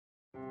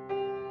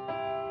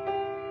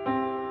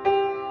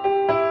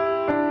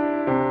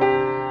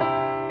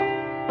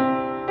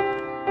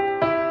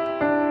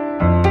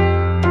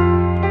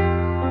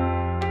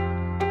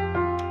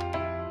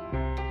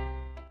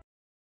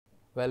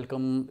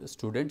Welcome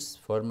students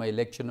for my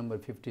lecture number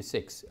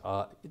 56.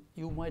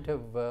 You might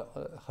have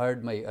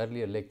heard my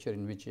earlier lecture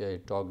in which I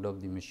talked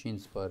of the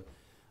machines for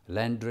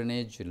land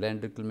drainage,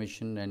 land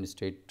reclamation and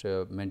state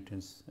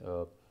maintenance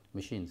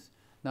machines.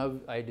 Now,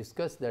 I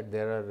discussed that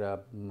there are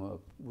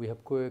we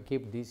have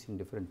kept these in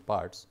different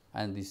parts,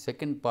 and the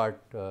second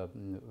part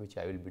which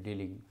I will be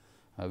dealing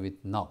with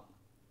now.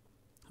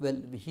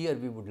 Well, here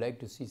we would like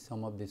to see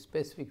some of the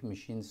specific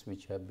machines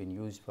which have been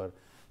used for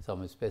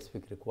some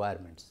specific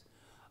requirements.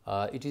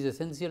 It is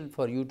essential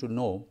for you to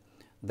know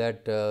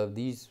that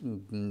these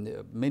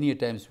many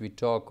times we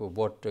talk of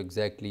what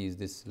exactly is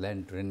this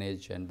land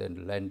drainage and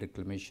then land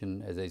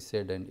reclamation, as I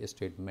said, and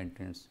estate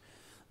maintenance.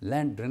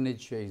 Land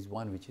drainage is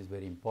one which is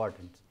very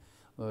important.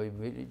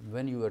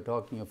 When you are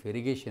talking of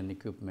irrigation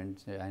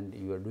equipment and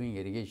you are doing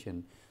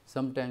irrigation,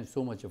 sometimes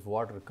so much of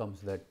water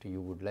comes that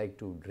you would like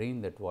to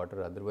drain that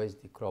water, otherwise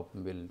the crop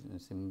will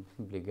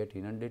simply get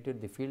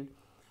inundated the field.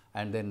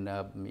 And then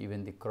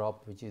even the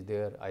crop which is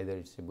there, either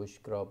it is a bush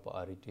crop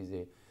or it is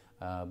a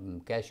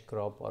cash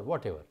crop or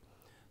whatever.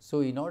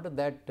 So, in order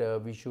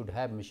that we should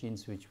have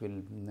machines which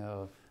will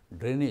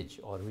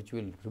drainage or which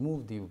will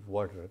remove the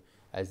water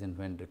as and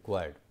when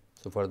required.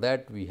 So, for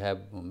that we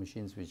have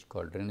machines which are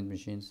called drainage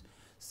machines.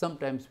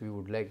 Sometimes we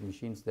would like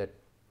machines that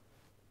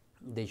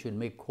they should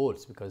make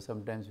holes, because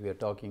sometimes we are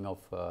talking of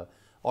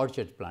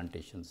orchard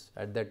plantations.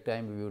 At that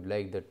time we would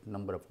like that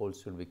number of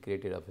holes should be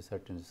created of a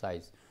certain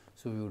size.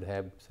 So, we would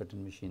have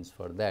certain machines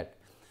for that.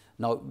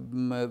 Now,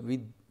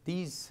 with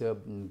these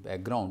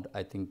background,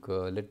 I think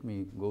let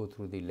me go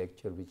through the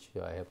lecture which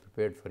I have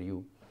prepared for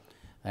you,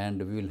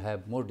 and we will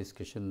have more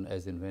discussion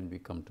as and when we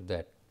come to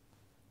that.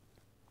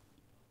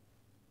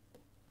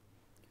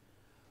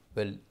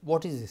 Well,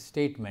 what is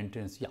estate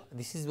maintenance? Yeah,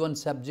 this is one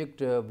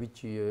subject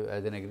which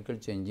as an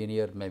agriculture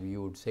engineer maybe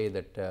you would say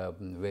that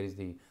where is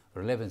the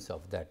relevance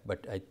of that,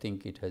 but I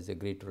think it has a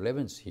great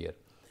relevance here,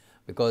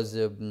 because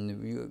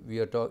we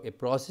are talking a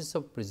process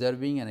of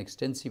preserving an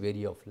extensive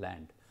area of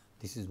land.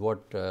 This is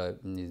what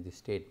is the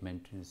estate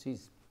maintenance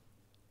is.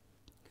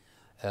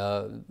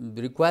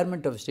 The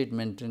requirement of estate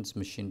maintenance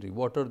machinery.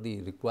 What are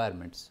the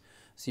requirements?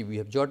 See, we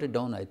have jotted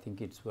down. I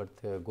think it's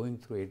worth going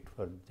through it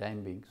for the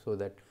time being, so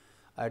that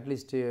at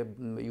least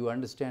you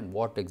understand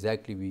what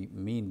exactly we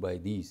mean by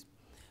these.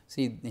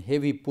 See,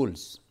 heavy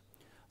pulls.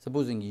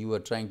 Supposing you are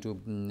trying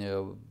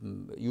to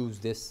use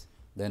this.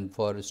 Then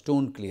for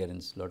stone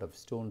clearance, lot of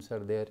stones are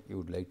there, you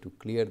would like to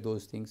clear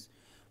those things.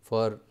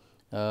 For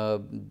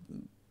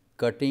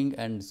cutting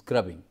and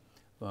scrubbing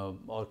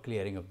or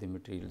clearing of the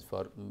materials,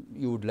 for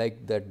you would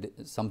like that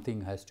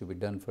something has to be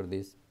done for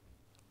this.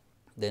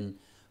 Then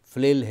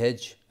flail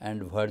hedge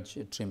and verge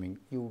trimming,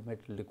 you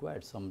might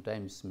require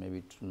sometimes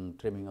maybe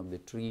trimming of the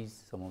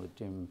trees, some of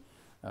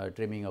the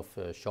trimming of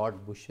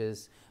short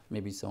bushes,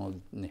 maybe some of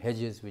the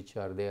hedges which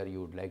are there,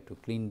 you would like to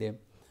clean them.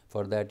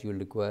 For that you will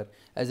require,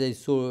 as I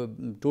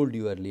told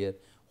you earlier,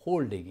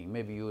 hole digging.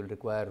 Maybe you will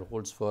require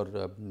holes for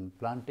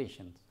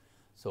plantations.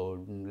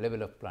 So,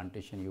 level of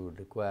plantation you would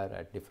require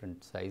at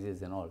different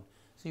sizes and all.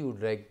 So, you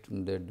would like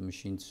the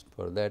machines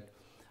for that.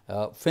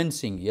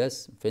 Fencing,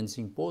 yes,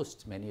 fencing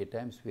posts. Many a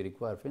times we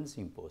require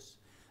fencing posts,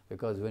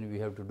 because when we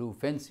have to do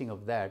fencing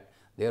of that,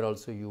 there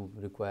also you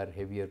require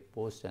heavier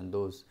posts, and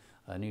those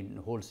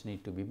holes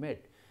need to be made.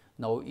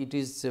 Now, it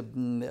is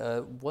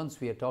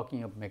once we are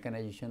talking of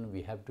mechanization,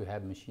 we have to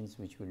have machines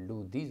which will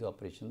do these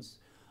operations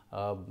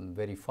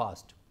very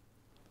fast,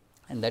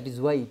 and that is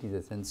why it is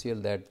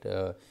essential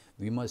that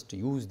we must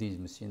use these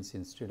machines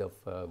instead of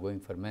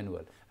going for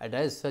manual. And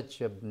as such,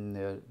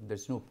 there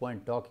is no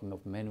point talking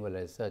of manual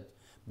as such,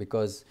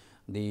 because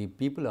the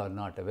people are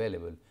not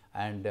available,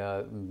 and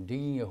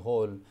digging a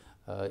hole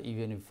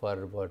even if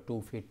for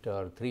 2 feet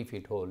or 3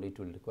 feet hole, it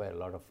will require a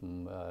lot of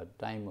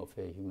time of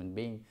a human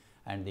being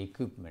and the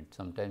equipment,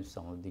 sometimes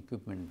some of the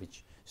equipment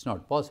which is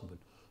not possible.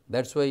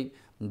 That is why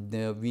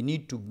we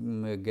need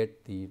to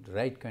get the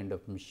right kind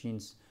of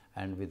machines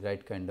and with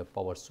right kind of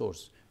power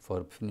source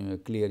for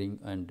clearing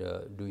and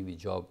doing the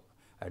job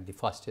at the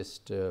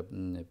fastest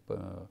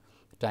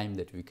time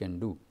that we can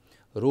do.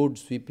 Road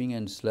sweeping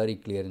and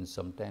slurry clearance,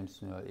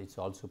 sometimes it is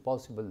also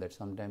possible that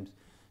sometimes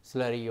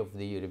slurry of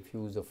the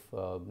refuse of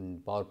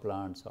power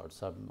plants or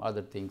some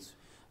other things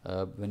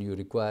when you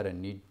require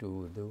and need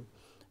to do.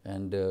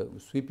 And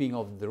sweeping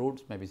of the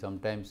roads, maybe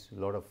sometimes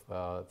a lot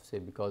of say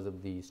because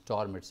of the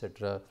storm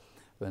etc.,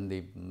 when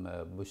the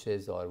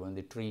bushes or when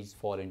the trees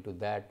fall into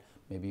that,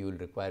 maybe you will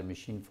require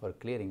machine for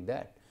clearing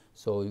that.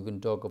 So, you can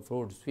talk of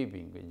road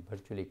sweeping,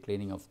 virtually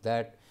cleaning of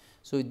that.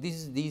 So,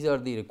 these are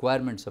the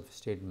requirements of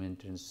estate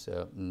maintenance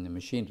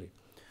machinery.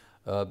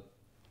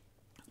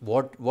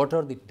 What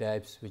are the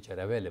types which are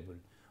available?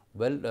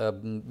 Well,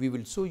 we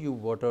will show you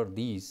what are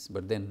these,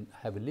 but then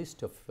have a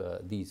list of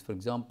these. For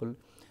example,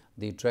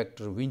 the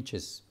tractor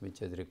winches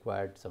which is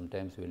required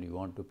sometimes when you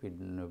want to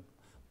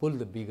pull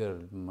the bigger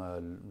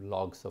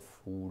logs of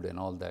wood and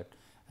all that,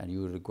 and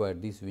you require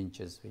these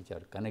winches which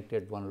are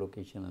connected one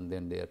location and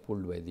then they are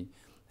pulled by the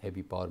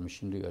heavy power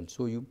machinery. I will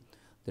show you.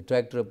 The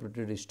tractor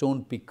operated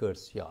stone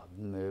pickers, yeah,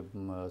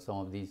 some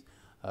of these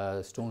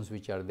stones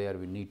which are there,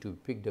 we need to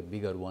pick the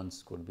bigger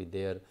ones could be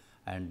there,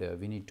 and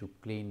we need to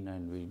clean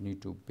and we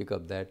need to pick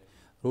up that.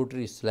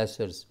 Rotary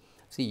slashers,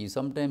 see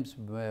sometimes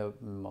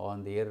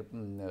on the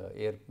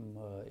air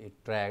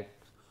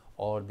tracks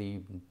or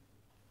the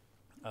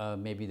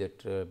maybe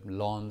that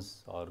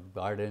lawns or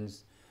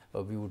gardens,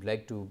 we would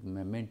like to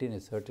maintain a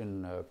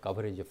certain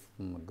coverage of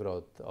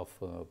growth of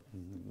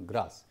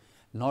grass,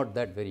 not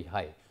that very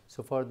high.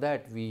 So, for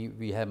that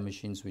we have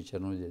machines which are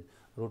known as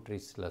rotary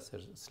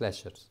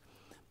slashers.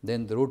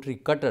 Then the rotary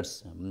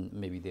cutters,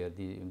 maybe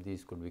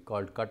these could be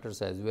called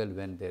cutters as well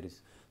when there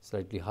is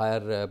slightly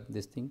higher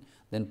this thing.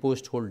 Then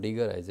post hole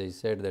digger, as I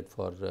said that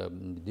for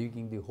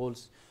digging the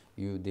holes,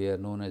 they are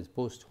known as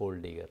post hole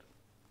digger.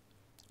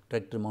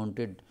 Tractor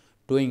mounted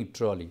towing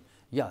trolley,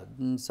 yeah,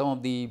 some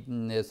of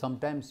the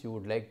sometimes you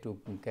would like to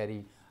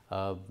carry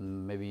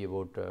maybe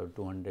about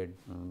 200,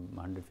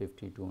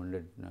 150,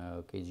 200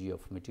 kg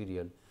of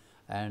material,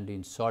 and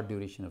in short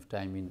duration of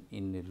time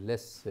in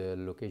less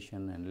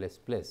location and less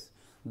place,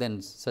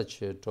 then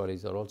such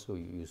trolleys are also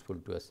useful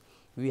to us.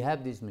 We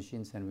have these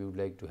machines and we would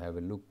like to have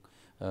a look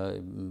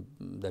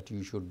that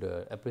you should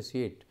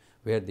appreciate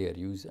where they are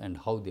used and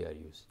how they are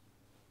used.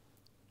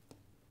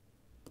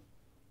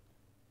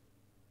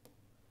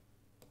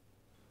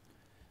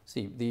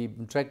 See, the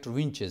tractor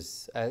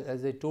winches,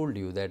 as I told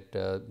you that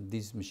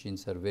these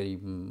machines are very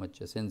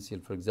much essential.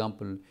 For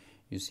example,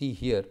 you see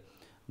here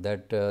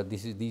that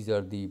these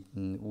are the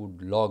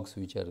wood logs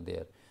which are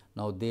there.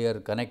 Now, they are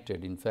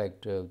connected, in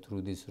fact,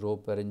 through this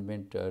rope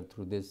arrangement,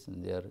 through this,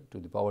 and they are to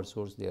the power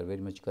source, they are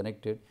very much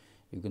connected.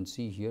 You can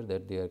see here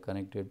that they are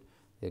connected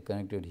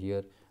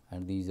here,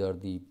 and these are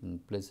the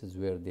places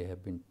where they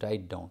have been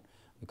tied down,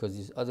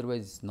 because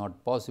otherwise it is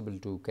not possible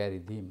to carry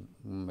them,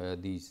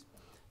 these.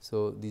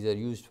 So, these are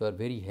used for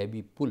very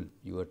heavy pull.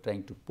 You are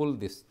trying to pull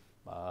this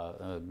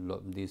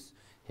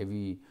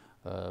heavy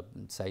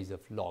size of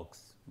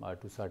logs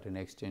to certain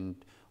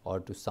extent or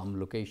to some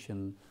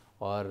location,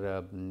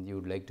 or you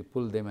would like to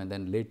pull them, and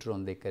then later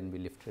on they can be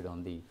lifted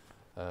on the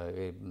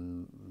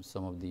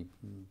some of the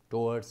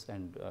towers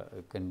and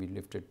can be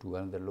lifted to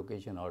another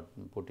location or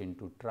put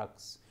into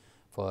trucks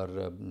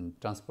for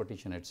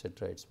transportation,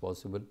 etc. It is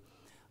possible.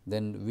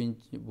 Then winch,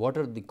 what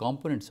are the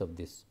components of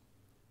this?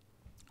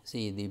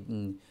 See,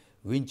 the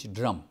winch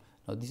drum.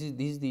 Now, this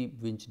is the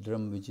winch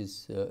drum which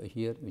is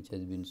here, which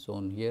has been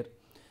shown here.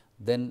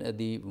 Then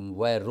the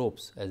wire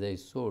ropes, as I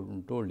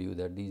told you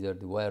that these are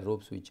the wire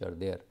ropes which are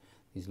there,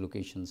 these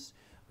locations,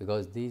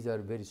 because these are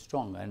very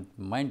strong, and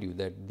mind you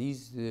that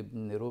these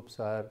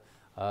ropes are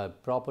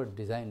proper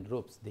designed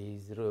ropes.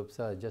 These ropes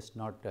are just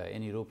not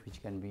any rope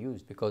which can be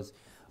used, because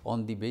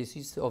on the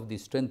basis of the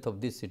strength of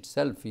this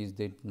itself is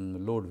the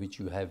load which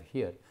you have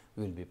here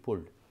will be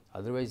pulled.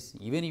 Otherwise,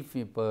 even if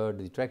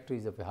the tractor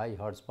is of a high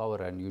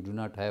horsepower and you do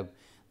not have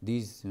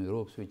these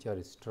ropes which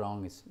are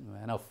strong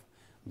enough,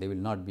 they will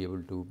not be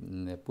able to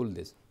pull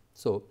this.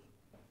 So,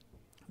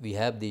 we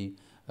have the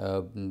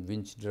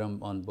winch drum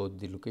on both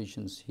the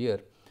locations here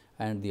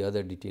and the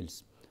other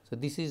details. So,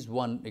 this is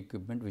one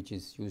equipment which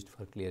is used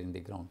for clearing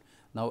the ground.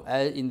 Now,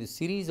 in the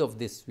series of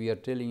this, we are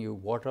telling you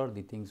what are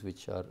the things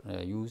which are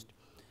used,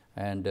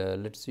 and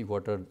let us see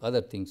what are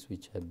other things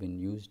which have been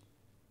used.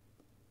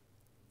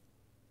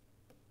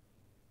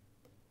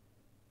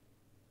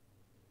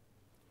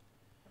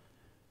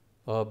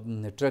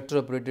 Tractor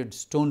operated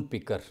stone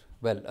picker.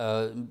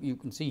 Well, you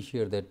can see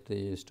here that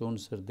the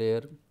stones are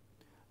there,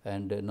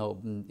 and now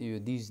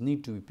these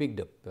need to be picked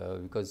up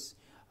because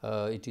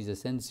it is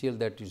essential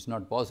that it is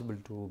not possible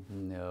to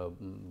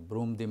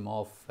broom them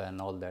off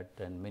and all that,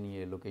 and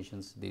many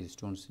locations these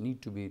stones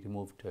need to be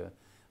removed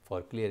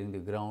for clearing the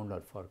ground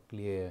or for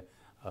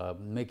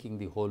making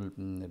the whole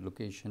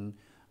location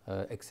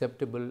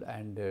acceptable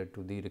and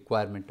to the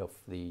requirement of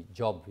the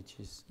job which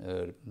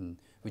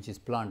is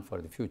planned for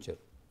the future.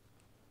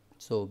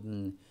 So,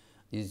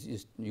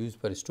 is used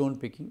for stone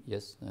picking,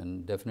 yes,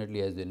 and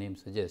definitely as the name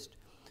suggests.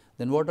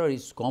 Then what are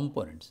its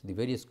components, the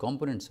various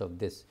components of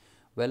this?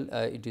 Well,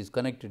 it is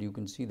connected, you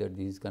can see that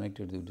this is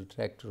connected to the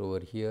tractor over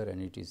here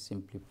and it is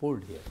simply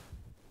pulled here.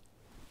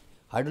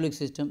 Hydraulic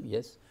system,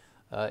 yes,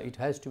 it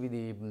has to be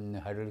the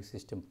hydraulic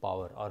system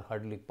power or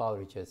hydraulic power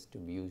which has to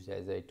be used,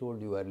 as I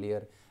told you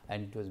earlier,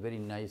 and it was very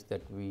nice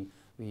that we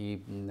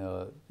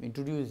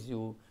introduced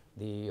you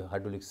the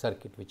hydraulic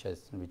circuit which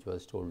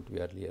was told to you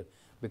earlier,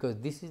 because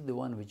this is the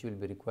one which will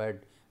be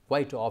required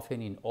quite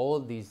often in all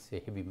these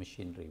heavy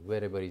machinery,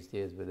 wherever it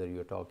is, whether you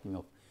are talking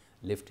of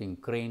lifting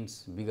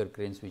cranes, bigger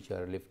cranes which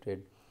are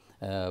lifted,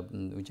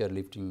 which are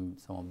lifting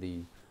some of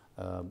the,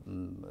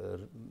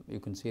 you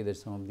can say that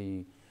some of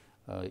the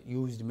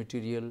used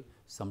material.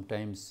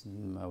 Sometimes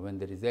when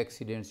there is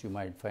accidents, you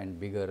might find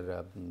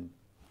bigger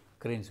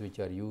cranes which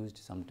are used.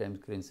 Sometimes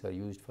cranes are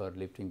used for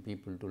lifting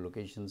people to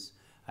locations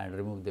and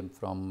remove them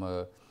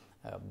from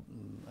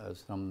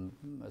some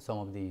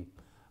of the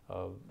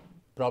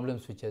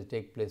problems which has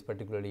take place,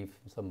 particularly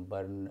if some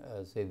burn,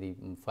 say the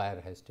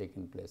fire has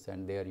taken place,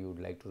 and there you would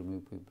like to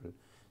remove people.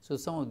 So,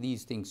 some of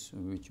these things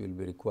which will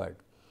be required.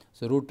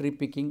 So, rotary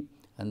picking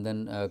and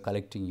then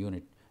collecting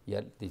unit.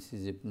 Yeah, this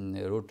is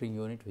a rotating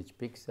unit which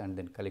picks and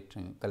then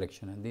collection,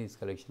 and these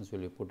collections will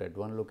be put at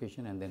one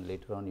location, and then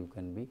later on you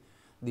can be,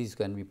 these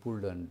can be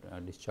pulled and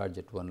discharged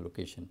at one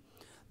location.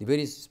 The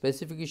various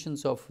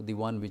specifications of the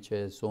one which I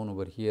have shown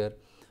over here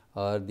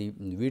are the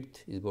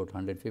width is about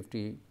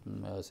 150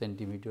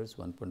 centimeters,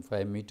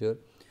 1.5 meter.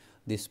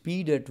 The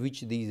speed at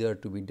which these are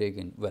to be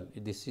taken, well,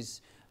 this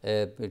is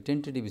a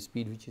tentative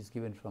speed which is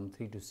given from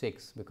 3 to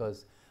 6,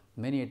 because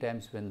many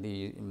times when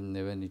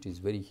when it is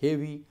very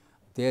heavy,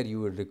 there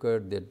you would require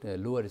that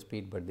lower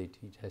speed, but it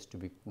has to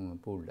be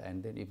pulled.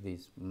 And then if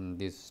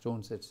these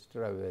stones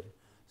etc. were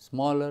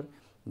smaller,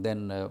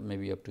 then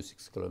maybe up to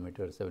 6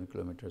 kilometers, 7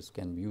 kilometers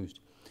can be used.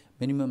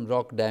 Minimum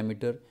rock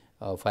diameter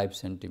 5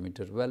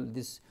 centimeter. Well,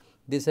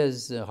 this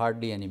has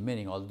hardly any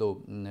meaning,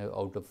 although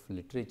out of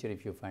literature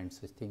if you find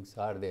such things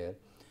are there,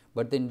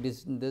 but then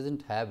this does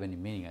not have any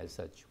meaning as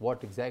such.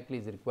 What exactly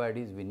is required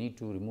is we need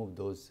to remove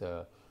those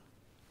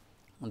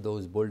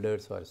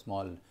boulders or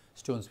small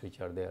stones which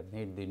are there.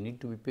 They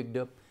need to be picked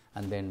up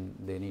and then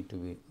they need to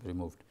be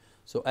removed.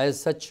 So,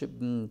 as such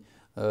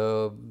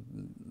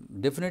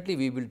definitely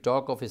we will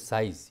talk of a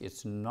size. It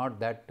is not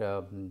that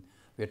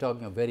we are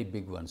talking of very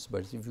big ones,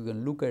 but if you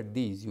can look at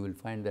these, you will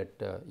find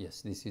that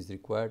yes, this is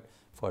required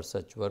for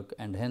such work,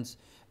 and hence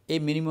a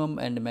minimum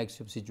and a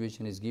maximum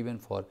situation is given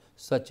for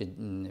such a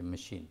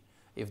machine.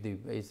 If it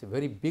is a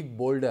very big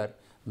boulder,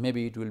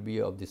 maybe it will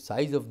be of the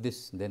size of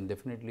this, then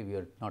definitely we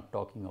are not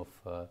talking of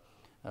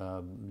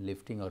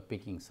lifting or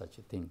picking such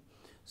a thing.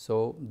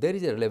 So, there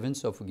is a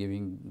relevance of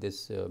giving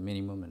this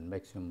minimum and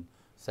maximum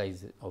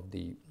size of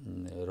the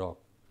rock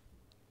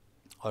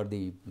or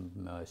the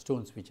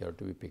stones which are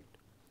to be picked.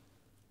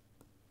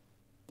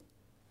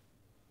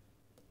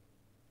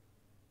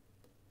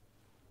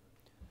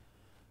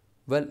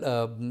 Well,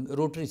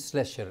 rotary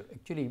slasher,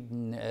 actually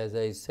as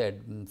I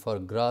said, for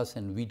grass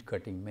and weed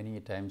cutting, many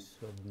times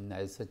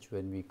as such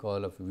when we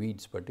call of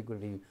weeds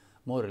particularly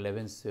more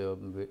relevance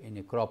in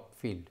a crop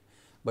field.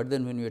 But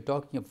then when we are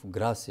talking of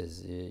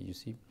grasses, you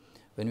see,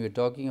 when we are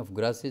talking of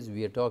grasses,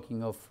 we are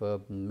talking of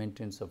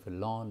maintenance of a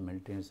lawn,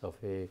 maintenance of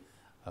a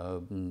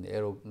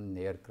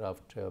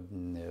aircraft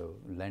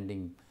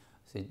landing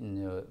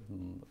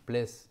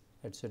place,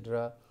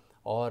 etc.,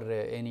 or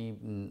any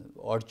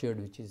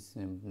orchard which is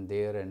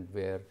there and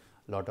where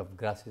lot of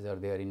grasses are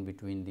there in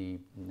between the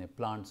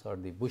plants or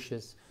the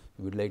bushes,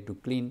 we would like to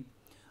clean.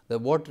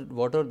 What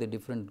are the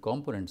different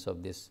components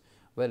of this?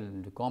 Well,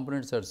 the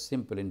components are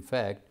simple. In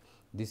fact,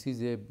 this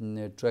is a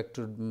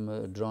tractor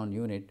drawn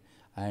unit,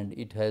 and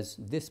it has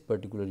this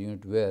particular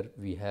unit where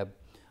we have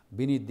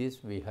beneath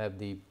this we have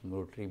the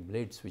rotary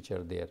blades which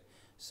are there.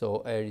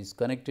 So, it is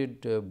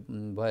connected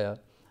via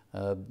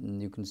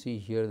you can see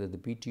here that the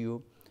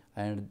PTO,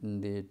 and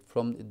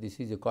this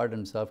is a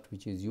cordon shaft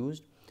which is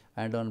used,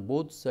 and on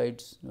both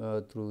sides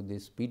through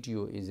this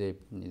PTO is a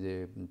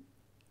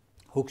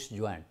hooks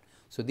joint.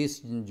 So, these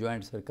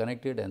joints are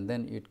connected and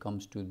then it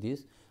comes to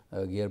this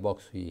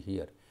gearbox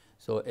here.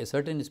 So, a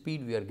certain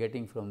speed we are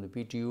getting from the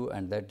PTO,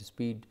 and that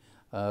speed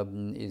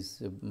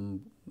is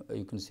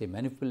you can say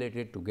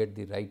manipulated to get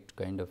the right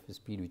kind of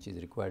speed which is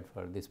required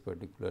for this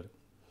particular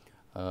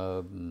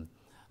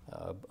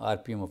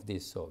RPM of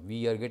this. So,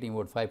 we are getting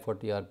about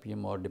 540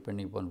 RPM, or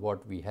depending upon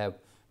what we have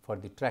for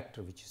the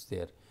tractor which is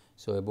there.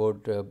 So,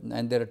 about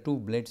and there are two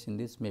blades in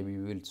this, maybe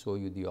we will show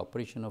you the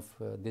operation of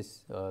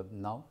this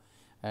now,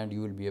 and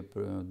you will be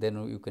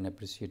then you can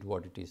appreciate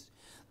what it is.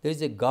 There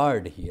is a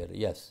guard here,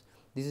 yes,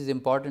 this is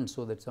important,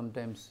 so that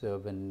sometimes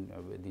when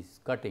this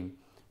cutting,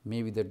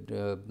 maybe that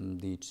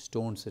the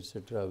stones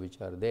etc.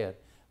 which are there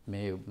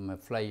may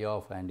fly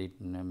off and it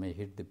may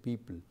hit the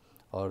people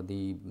or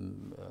the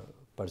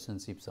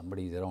persons if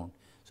somebody is around.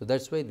 So,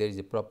 that is why there is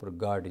a proper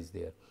guard is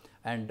there,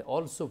 and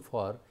also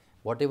for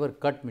whatever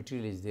cut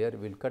material is there,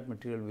 cut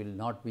material will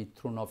not be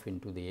thrown off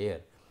into the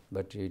air,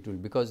 but it will,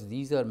 because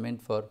these are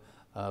meant for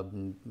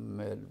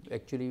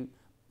actually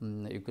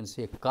you can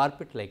say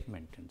carpet like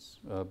maintenance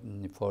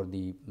for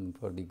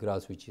the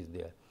grass which is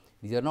there.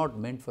 These are not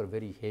meant for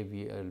very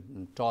heavy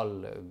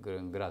tall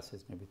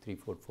grasses, maybe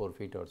 4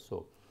 feet or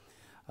so.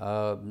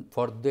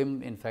 For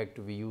them, in fact,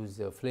 we use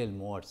flail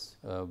mowers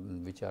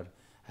which are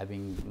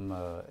having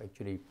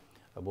actually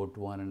about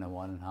 1 and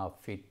 1.5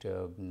 feet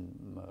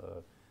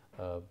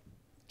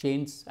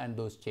chains, and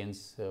those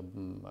chains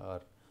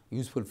are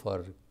useful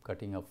for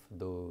cutting of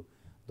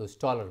those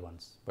taller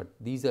ones, but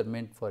these are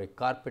meant for a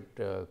carpet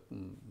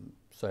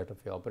sort of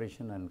a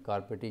operation and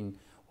carpeting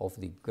of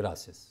the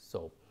grasses.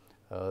 So,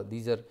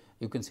 these are,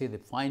 you can say, the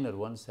finer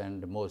ones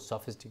and more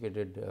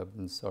sophisticated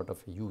sort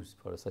of use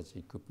for such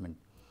equipment.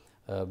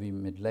 We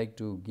would like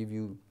to give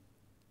you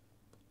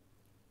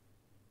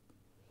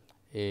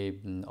a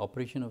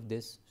operation of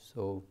this.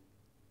 So,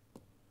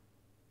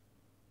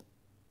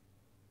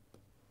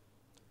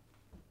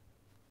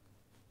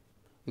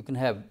 you can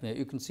have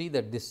you can see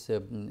that this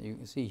you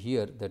can see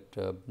here that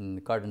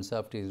the cordon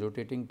shaft is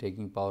rotating,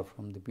 taking power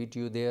from the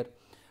PTO there,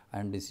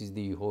 and this is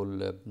the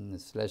whole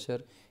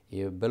slasher.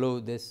 Below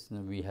this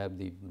we have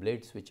the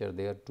blades which are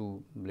there,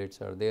 two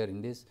blades are there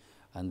in this,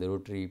 and the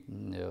rotary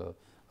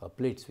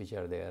plates which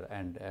are there,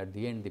 and at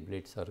the end the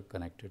blades are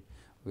connected.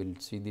 We will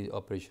see the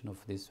operation of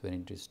this when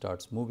it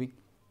starts moving.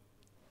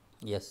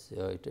 Yes,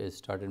 it has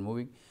started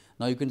moving.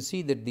 Now, you can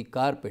see that the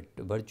carpet,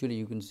 virtually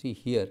you can see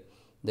here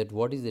that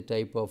what is the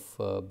type of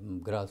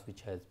grass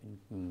which has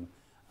been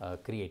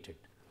created.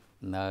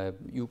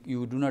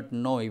 You do not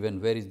know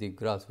even where is the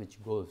grass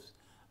which goes.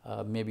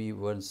 Maybe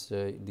once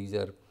these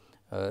are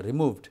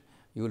removed,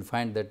 you will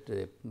find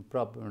that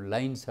proper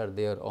lines are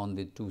there on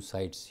the two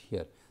sides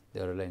here.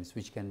 There are lines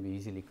which can be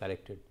easily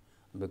corrected,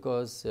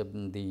 because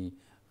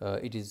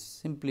it is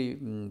simply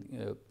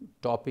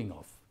topping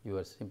off. You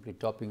are simply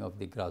topping off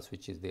the grass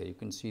which is there. You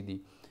can see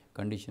the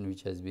condition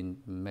which has been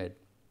made,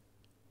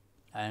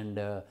 and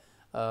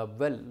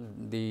well,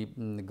 the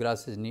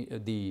grasses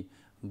the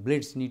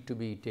blades need to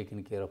be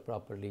taken care of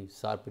properly.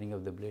 Sharpening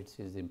of the blades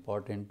is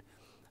important,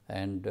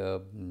 and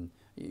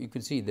you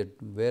can see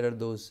that where are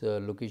those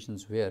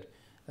locations where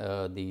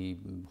the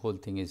whole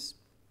thing is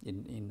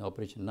in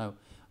operation now.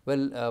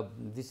 Well,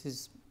 this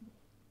is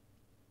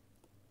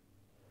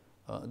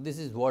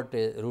what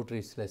a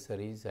rotary slicer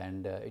is,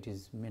 and it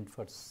is meant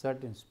for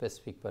certain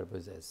specific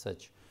purpose as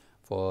such.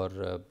 For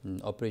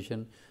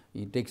operation,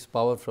 it takes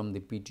power from the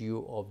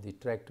PTO of the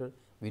tractor.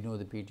 We know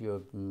the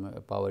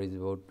PTO power is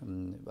about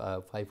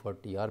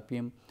 540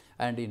 RPM,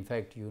 and in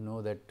fact, you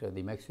know that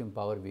the maximum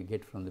power we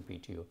get from the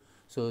PTO.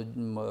 So,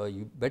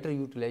 better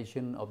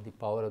utilization of the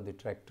power of the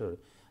tractor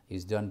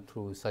is done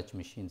through such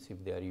machines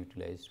if they are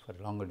utilized for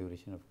longer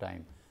duration of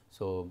time.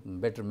 So,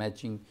 better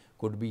matching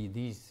could be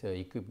these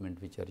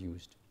equipment which are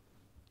used.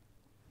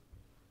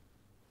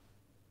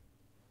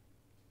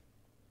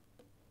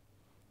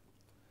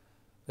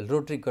 Well,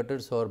 rotary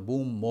cutters or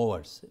boom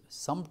mowers.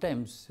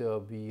 Sometimes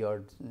we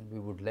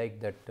would like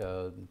that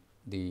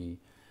the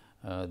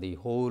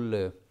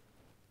whole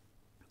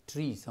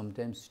tree,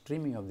 sometimes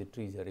trimming of the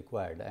trees are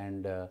required,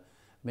 and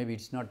maybe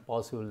it is not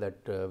possible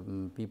that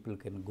people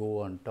can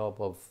go on top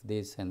of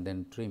this and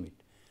then trim it.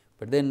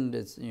 But then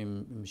this,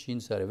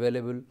 machines are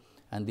available,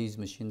 and these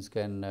machines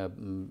can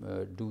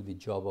do the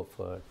job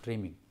of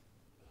trimming.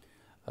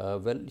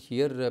 Well,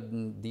 here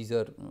these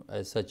are,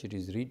 as such it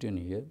is written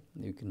here,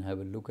 you can have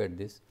a look at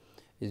this,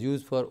 is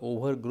used for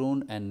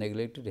overgrown and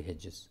neglected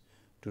hedges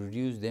to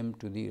reduce them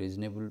to the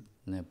reasonable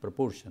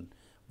proportion.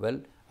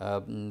 Well,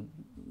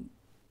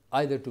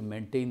 either to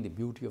maintain the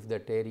beauty of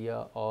that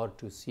area, or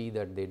to see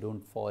that they do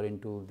not fall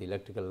into the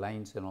electrical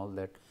lines and all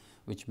that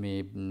which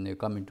may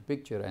come into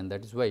picture, and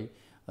that is why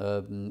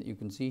you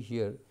can see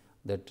here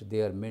that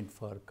they are meant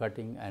for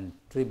cutting and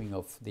trimming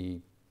of the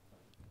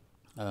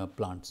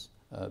plants,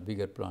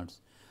 bigger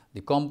plants.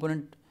 The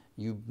component,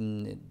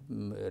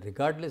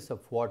 regardless of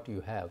what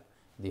you have,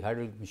 the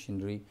hydraulic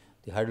machinery,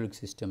 the hydraulic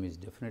system is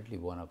definitely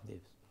one of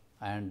these,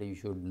 and you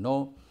should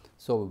know.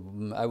 So,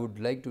 I would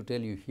like to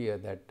tell you here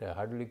that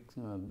hydraulic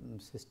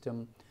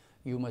system,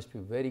 you must be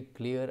very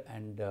clear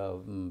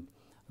and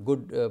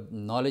good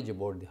knowledge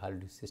about the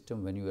hydraulic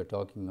system when you are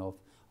talking of,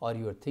 or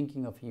you are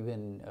thinking of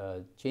even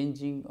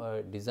changing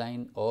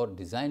or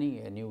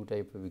designing a new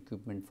type of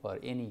equipment for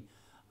any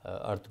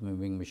earth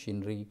moving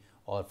machinery,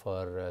 or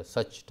for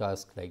such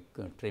tasks like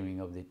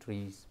trimming of the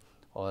trees,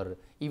 or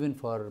even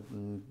for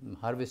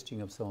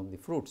harvesting of some of the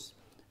fruits.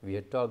 We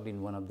had talked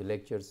in one of the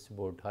lectures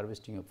about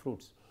harvesting of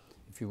fruits.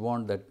 If you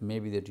want that,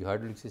 maybe that your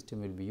hydraulic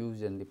system will be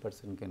used and the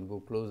person can go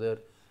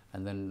closer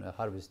and then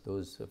harvest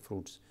those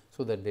fruits,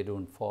 so that they do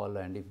not fall,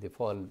 and if they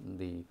fall,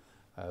 the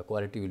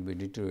quality will be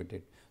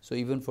deteriorated. So,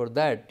 even for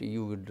that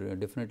you would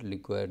definitely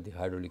require the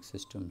hydraulic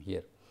system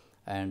here,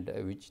 and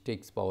which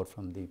takes power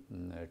from the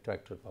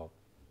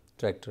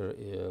tractor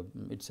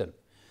itself.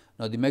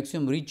 Now, the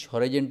maximum reach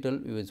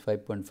horizontal is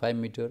 5.5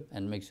 meter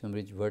and maximum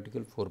reach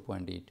vertical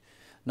 4.8.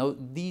 Now,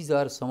 these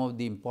are some of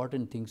the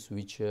important things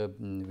which are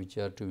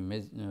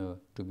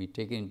to be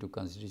taken into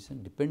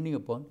consideration depending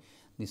upon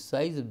the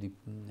size of the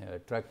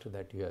tractor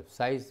that you have.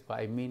 Size,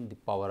 I mean the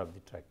power of the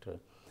tractor,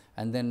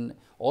 and then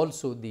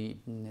also the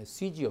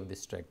CG of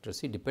this tractor.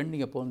 See,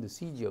 depending upon the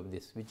CG of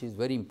this, which is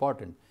very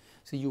important.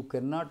 See, you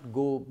cannot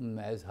go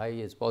as high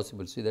as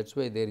possible. See, that is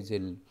why there is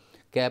a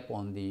cap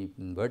on the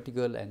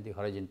vertical and the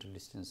horizontal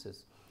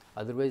distances.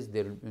 Otherwise,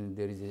 there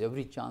is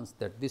every chance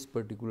that this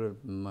particular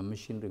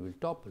machinery will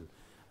topple.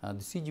 The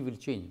CG will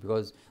change,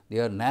 because they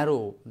are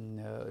narrow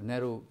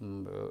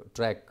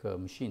track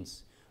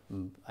machines,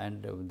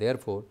 and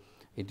therefore,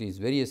 it is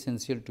very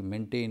essential to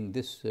maintain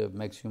this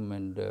maximum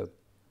and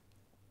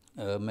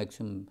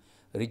maximum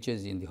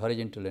reaches in the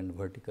horizontal and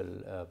vertical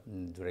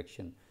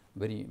direction,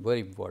 very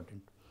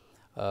important.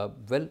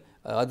 Well,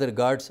 other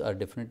guards are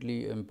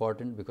definitely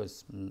important,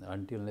 because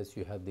until unless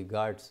you have the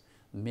guards,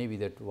 maybe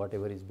that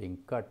whatever is being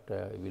cut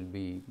will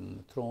be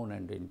thrown,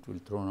 and it will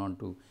thrown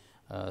onto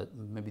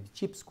maybe the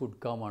chips could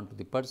come onto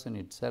the person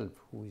itself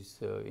who is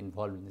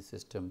involved in the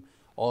system,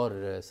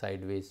 or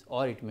sideways,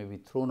 or it may be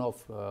thrown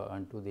off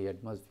onto the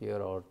atmosphere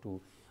or to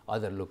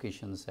other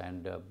locations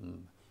and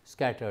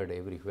scattered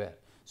everywhere.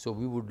 So,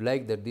 we would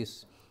like that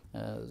this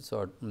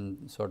sort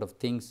of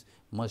things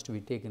must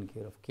be taken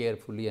care of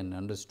carefully and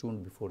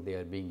understood before they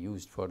are being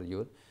used for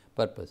your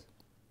purpose.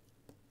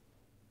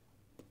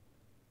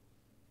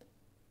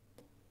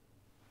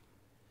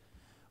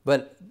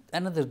 Well,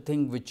 another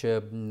thing which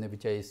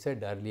I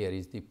said earlier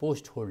is the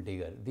post hole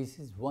digger. This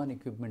is one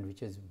equipment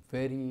which is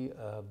very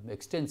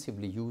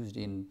extensively used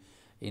in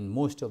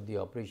most of the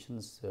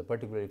operations,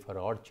 particularly for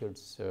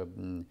orchards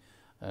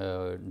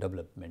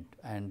development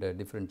and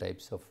different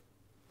types of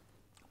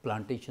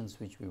plantations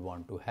which we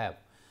want to have.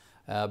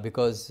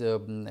 Because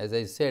as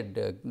I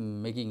said,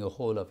 making a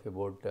hole of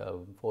about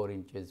 4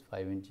 inches,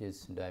 5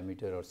 inches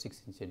diameter or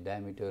 6 inches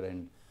diameter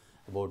and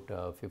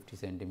about 50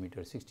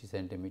 centimeter, 60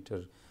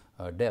 centimeter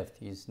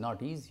depth is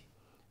not easy.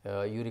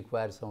 You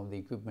require some of the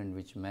equipment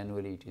which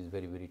manually it is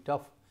very, very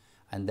tough,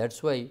 and that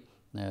is why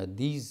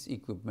these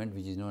equipment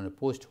which is known as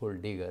post hole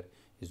digger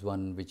is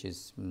one which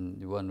is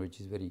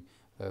very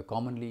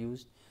commonly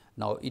used.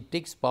 Now, it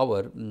takes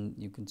power,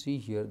 you can see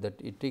here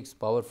that it takes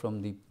power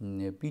from the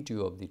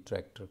PTO of the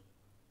tractor.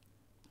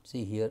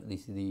 See here,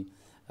 this is the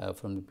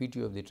from the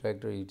PTO of the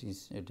tractor, it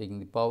is taking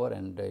the power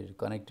and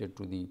connected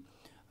to the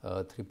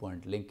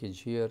 3-point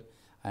linkage here,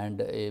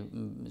 and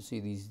see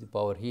this is the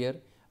power here,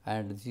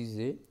 and this is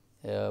a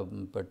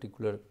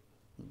particular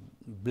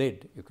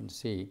blade, you can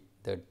say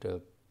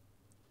that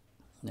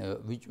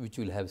which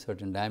will have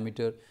certain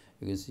diameter.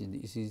 You can see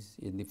this is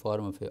in the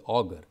form of a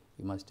auger.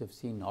 You must have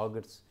seen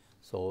augers,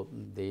 so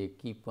they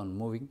keep on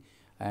moving,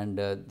 and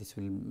this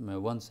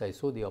will once I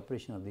show the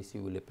operation of this,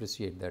 you will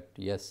appreciate that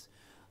yes,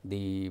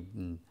 these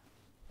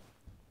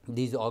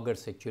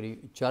augers actually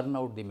churn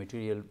out the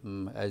material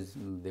as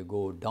they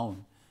go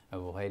down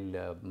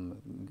while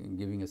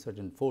giving a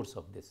certain force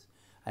of this,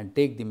 and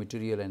take the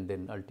material, and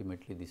then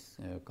ultimately this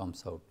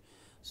comes out.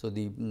 So,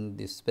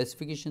 the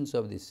specifications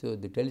of this,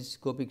 the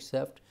telescopic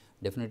shaft,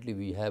 definitely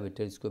we have a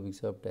telescopic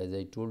shaft as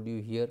I told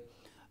you here,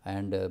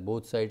 and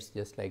both sides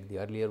just like the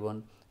earlier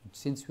one.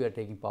 Since we are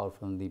taking power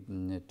from the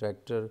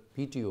tractor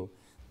PTO,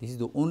 this is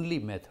the only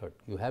method.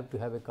 You have to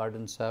have a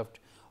cardan shaft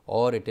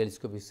or a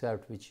telescopic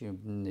shaft which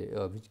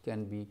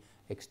can be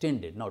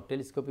extended. Now,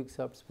 telescopic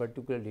shafts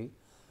particularly,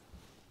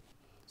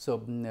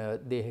 so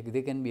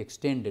they can be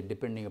extended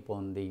depending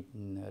upon the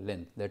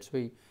length. That is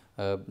why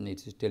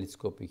it is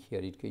telescopic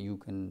here. You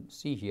can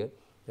see here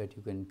that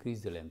you can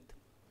increase the length,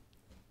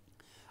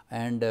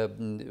 and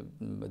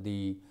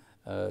the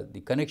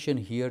connection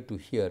here to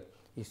here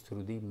is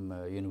through the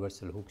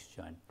universal hooks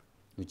joint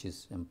which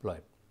is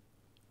employed,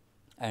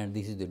 and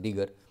this is the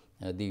digger,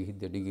 the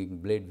digging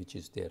blade which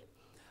is there.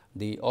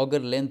 The auger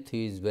length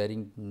is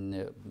varying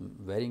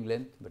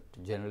length, but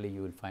generally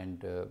you will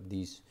find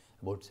these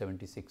about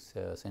 76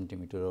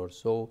 centimeter or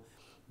so.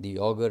 The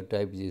auger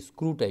type is a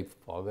screw type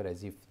auger,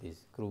 as if the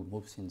screw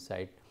moves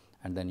inside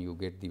and then you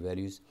get the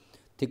values.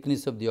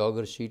 Thickness of the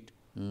auger sheet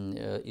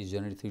is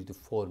generally 3 to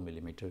 4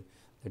 millimeter.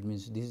 That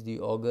means this is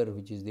the auger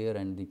which is there,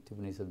 and the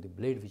thickness of the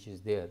blade which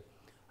is there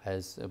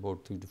has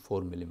about 3 to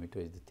 4 millimeter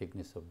is the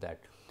thickness of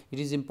that. It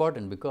is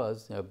important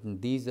because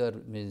these are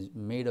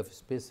made of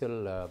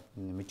special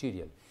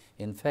material.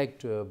 In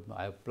fact,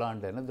 I have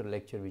planned another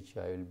lecture which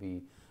I will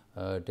be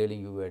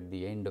telling you at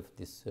the end of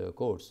this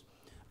course,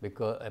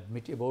 because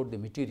about the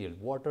material.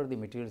 What are the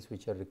materials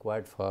which are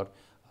required for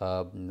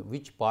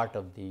which part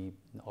of the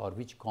or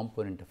which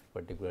component of a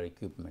particular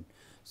equipment.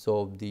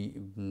 So,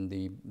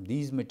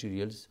 these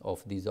materials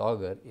of this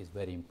auger is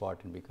very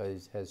important,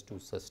 because it has to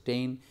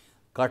sustain,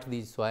 cut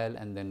the soil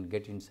and then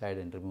get inside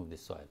and remove the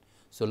soil.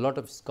 So, a lot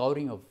of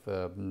scouring of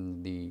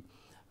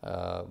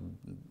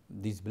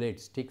these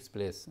blades takes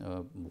place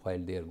while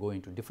they are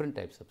going to different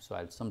types of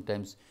soil.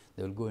 Sometimes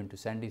they will go into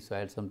sandy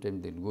soil,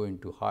 sometimes they will go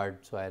into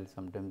hard soil,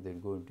 sometimes they will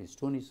go into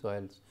stony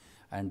soils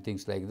and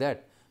things like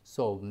that.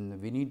 So,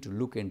 we need to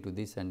look into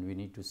this, and we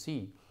need to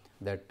see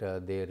that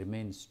they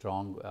remain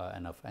strong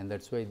enough, and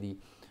that is why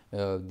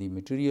the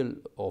material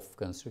of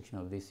construction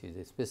of this is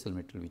a special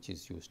material which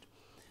is used.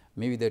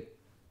 Maybe that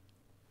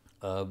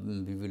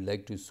we would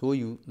like to show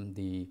you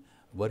the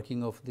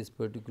working of this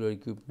particular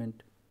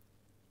equipment.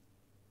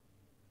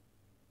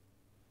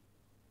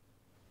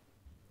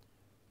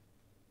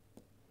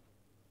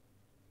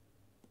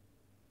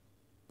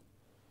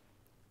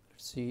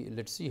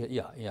 Let's see.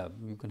 Yeah.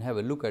 You can have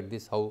a look at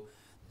this, how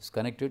it's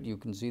connected. You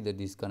can see that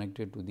this is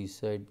connected to this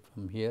side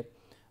from here,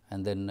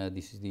 and then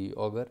this is the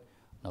auger.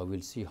 Now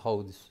we'll see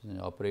how this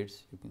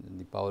operates.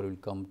 The power will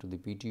come to the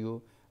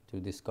PTO through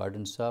this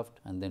cardan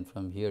shaft, and then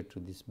from here to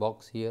this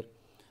box here,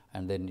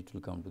 and then it will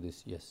come to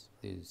this. Yes,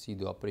 you see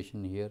the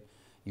operation here.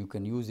 You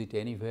can use it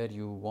anywhere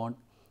you want.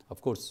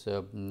 Of course,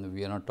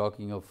 we are not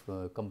talking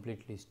of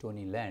completely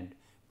stony land,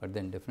 but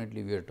then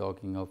definitely we are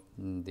talking of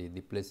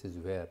the places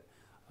where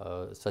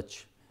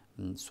such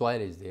soil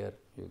is there.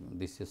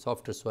 This is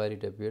softer soil,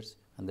 it appears,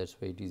 and that is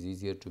why it is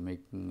easier to make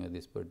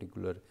this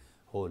particular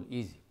hole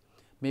easy.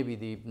 Maybe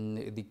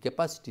the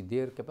capacity,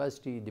 their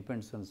capacity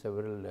depends on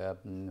several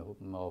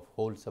of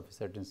holes of a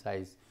certain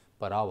size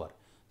per hour.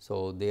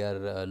 So, they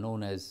are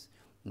known as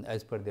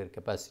per their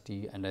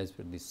capacity and as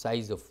per the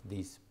size of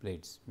these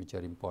plates, which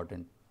are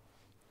important.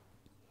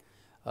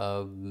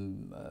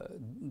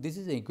 This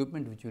is an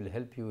equipment which will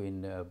help you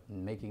in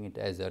making it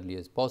as early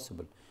as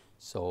possible.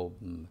 So,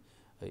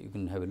 you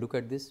can have a look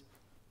at this.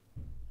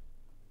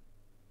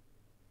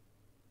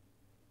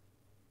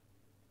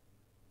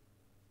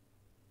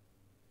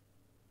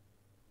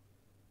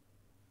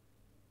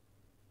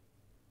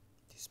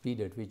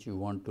 speed at which you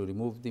want to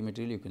remove the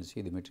material. You can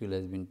see the material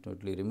has been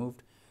totally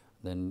removed,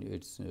 then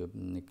it is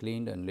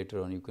cleaned, and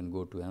later on you can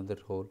go to another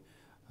hole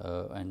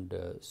and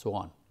so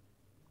on.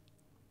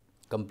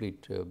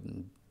 Complete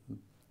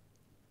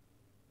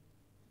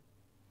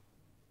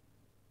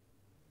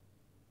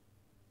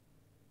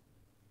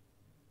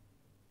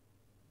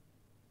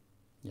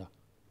yeah.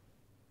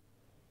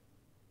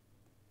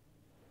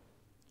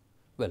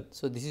 Well,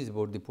 so this is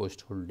about the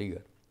post hole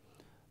digger.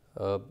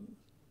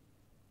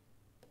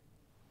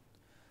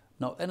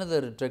 Now,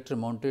 another tractor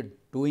mounted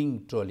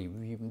towing trolley,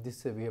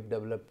 this we have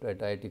developed at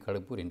IIT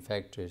Kharagpur. In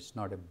fact, it is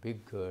not a big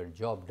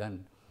job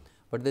done,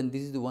 but then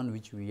this is the one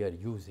which we are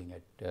using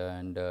it,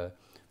 and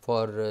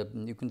for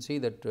you can see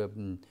that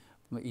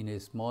in a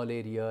small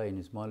area,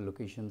 in small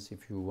locations,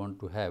 if you want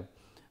to have,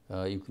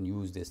 you can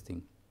use this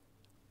thing.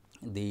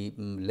 The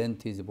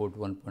length is about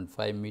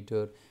 1.5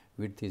 meter,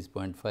 width is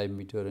 0.5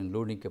 meter, and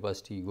loading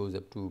capacity goes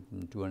up to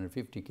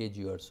 250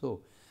 kg or so.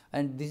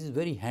 And this is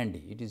very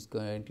handy. It is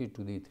connected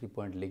to the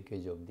 3-point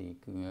linkage of the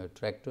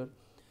tractor,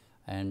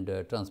 and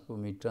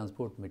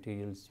transport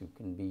materials. You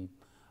can be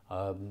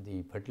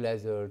the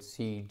fertilizers,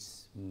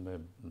 seeds,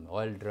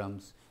 oil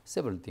drums,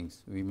 several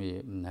things. We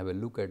may have a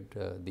look at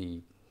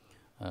the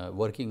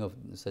working of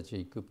such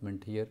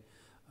equipment here.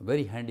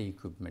 Very handy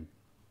equipment.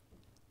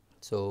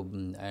 So,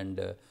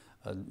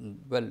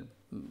 well,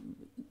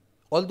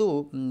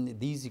 although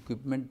these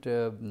equipment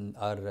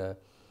are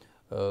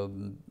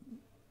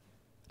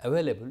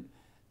available,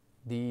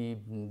 the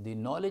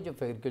knowledge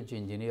of agriculture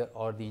engineer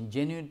or the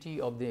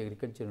ingenuity of the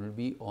agriculture will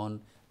be on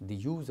the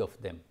use of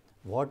them.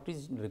 What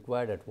is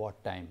required at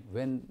what time,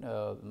 when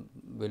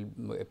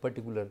a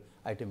particular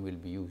item will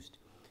be used.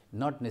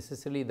 Not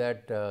necessarily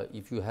that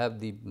if you have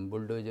the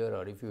bulldozer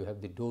or if you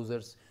have the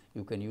dozers,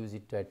 you can use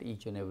it at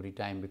each and every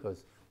time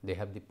because they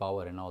have the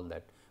power and all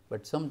that.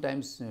 But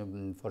sometimes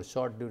for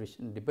short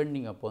duration,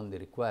 depending upon the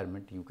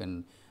requirement, you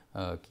can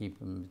keep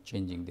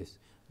changing this.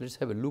 Let us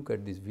have a look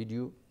at this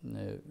video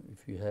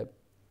if you have.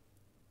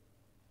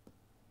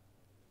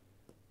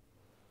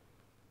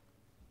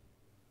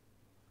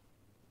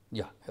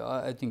 Yeah,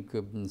 I think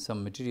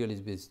some material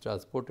is being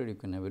transported. You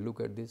can have a look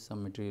at this.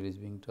 Some material is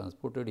being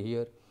transported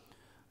here,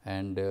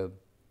 and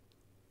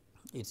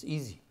it's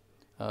easy.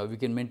 We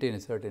can maintain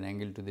a certain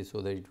angle to this so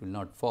that it will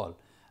not fall,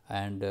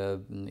 and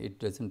it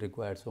doesn't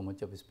require so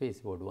much of a space,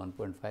 about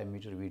 1.5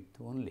 meter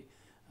width only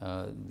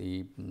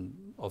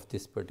of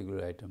this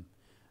particular item.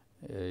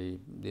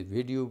 The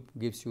video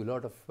gives you a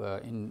lot of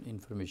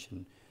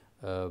information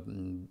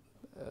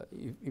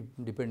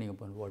depending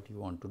upon what you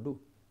want to do.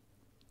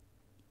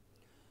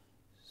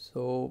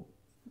 So,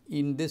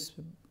 in this,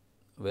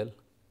 well,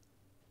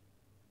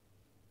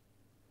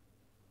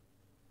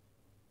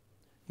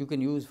 you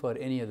can use for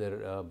any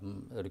other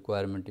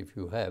requirement if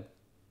you have.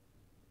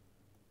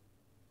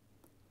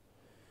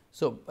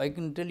 So, I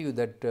can tell you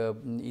that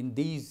in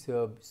these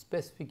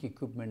specific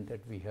equipment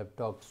that we have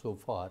talked so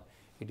far,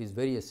 it is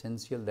very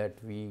essential that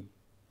we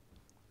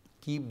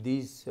keep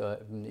these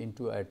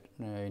into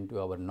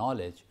our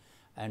knowledge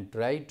and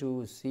try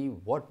to see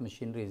what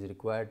machinery is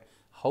required,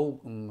 how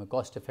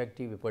cost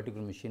effective a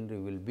particular machinery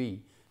will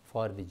be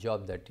for the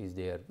job that is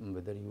there,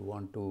 whether you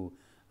want to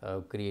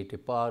create a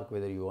park,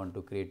 whether you want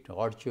to create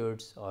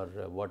orchards, or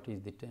what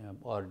is the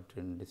or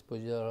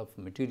disposal of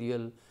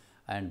material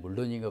and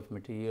bulldozing of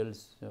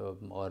materials,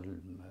 or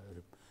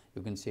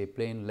you can say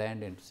plain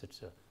land, and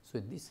etc. So,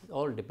 this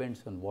all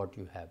depends on what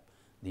you have.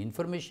 The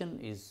information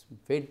is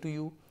fed to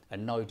you,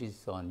 and now it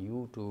is on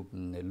you to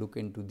look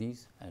into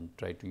these and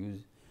try to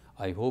use.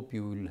 I hope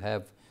you will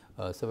have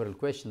several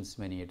questions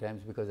many a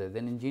times, because as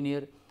an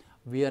engineer,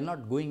 we are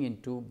not going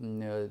into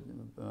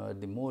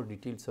the more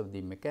details of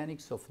the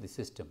mechanics of the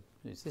system.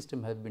 The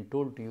system has been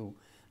told to you.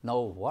 Now,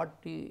 what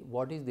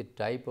is the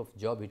type of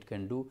job it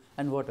can do,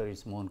 and what are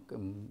its more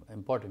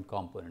important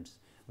components,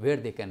 where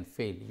they can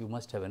fail. You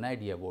must have an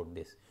idea about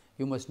this.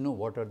 You must know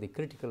what are the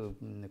critical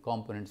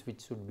components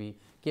which should be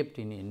kept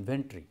in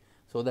inventory,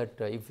 so that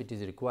if it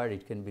is required,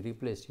 it can be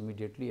replaced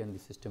immediately and the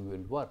system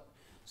will work.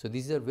 So,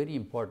 these are very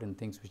important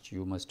things which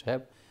you must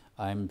have.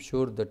 I am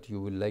sure that you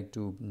will like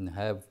to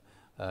have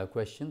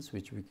questions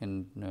which we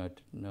can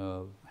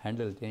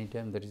handle at any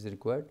time that is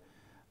required,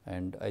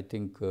 and I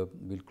think we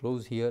will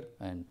close here,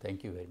 and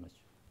thank you very much.